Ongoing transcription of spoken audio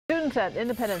Students at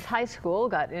Independence High School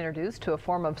got introduced to a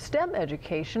form of STEM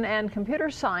education and computer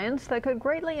science that could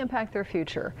greatly impact their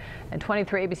future. And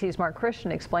 23 ABC's Mark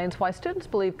Christian explains why students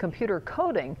believe computer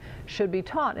coding should be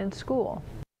taught in school.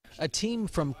 A team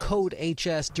from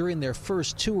CodeHS during their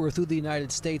first tour through the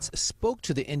United States spoke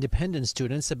to the Independence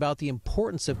students about the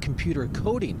importance of computer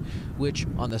coding, which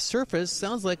on the surface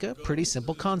sounds like a pretty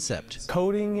simple concept.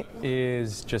 Coding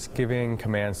is just giving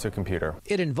commands to a computer.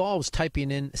 It involves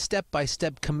typing in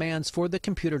step-by-step commands for the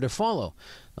computer to follow.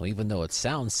 Now, even though it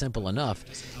sounds simple enough,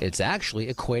 it's actually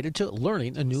equated to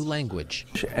learning a new language.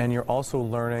 And you're also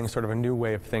learning sort of a new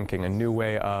way of thinking, a new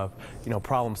way of,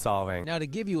 problem solving. Now, to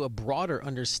give you a broader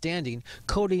understanding,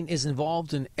 coding is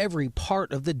involved in every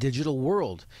part of the digital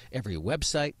world. Every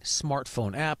website,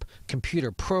 smartphone app,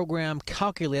 computer program,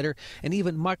 calculator, and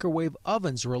even microwave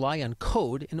ovens rely on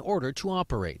code in order to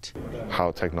operate.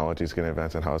 How technology is going to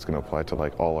advance and how it's going to apply to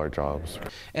all our jobs.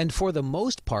 And for the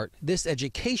most part, this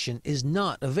education is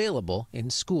not available in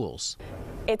schools.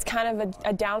 It's kind of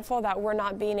a downfall that we're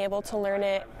not being able to learn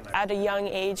it at a young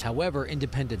age. However,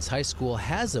 Independence High School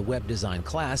has a web design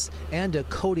class and a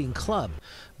coding club,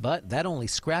 but that only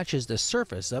scratches the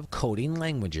surface of coding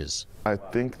languages. I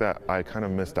think that I kind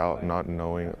of missed out not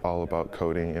knowing all about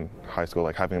coding in high school,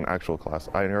 like having an actual class.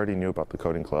 I already knew about the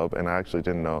coding club and I actually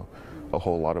didn't know a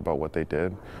whole lot about what they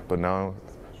did, but now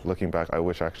looking back, I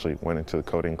wish I actually went into the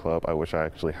coding club. I wish I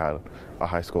actually had a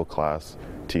high school class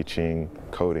teaching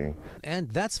coding. And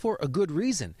that's for a good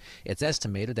reason. It's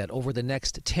estimated that over the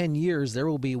next 10 years, there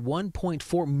will be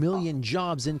 1.4 million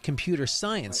jobs in computer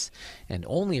science, and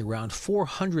only around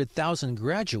 400,000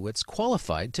 graduates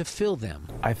qualified to fill them.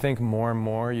 I think more and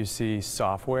more you see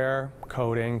software,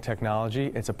 coding,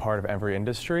 technology. It's a part of every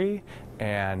industry,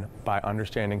 and by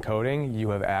understanding coding, you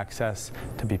have access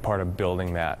to be part of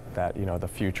building the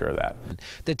future of that.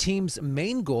 The team's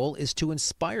main goal is to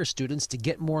inspire students to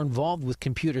get more involved with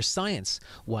computer science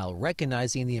while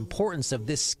recognizing the importance of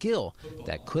this skill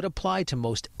that could apply to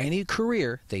most any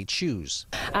career they choose.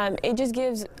 It just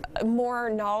gives more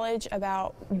knowledge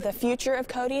about the future of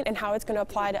coding and how it's going to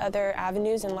apply to other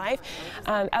avenues in life,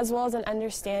 as well as an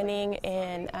understanding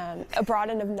and a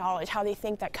broadening of knowledge, how they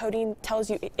think that coding tells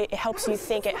you, it helps you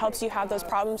think, it helps you have those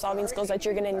problem-solving skills that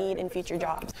you're going to need in future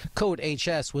jobs.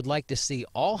 CodeHS would like to see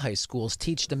all high schools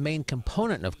teach the main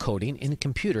component of coding in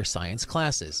computer science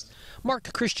classes.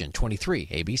 Mark Christian, 23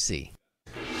 ABC.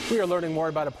 We are learning more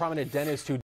about a prominent dentist who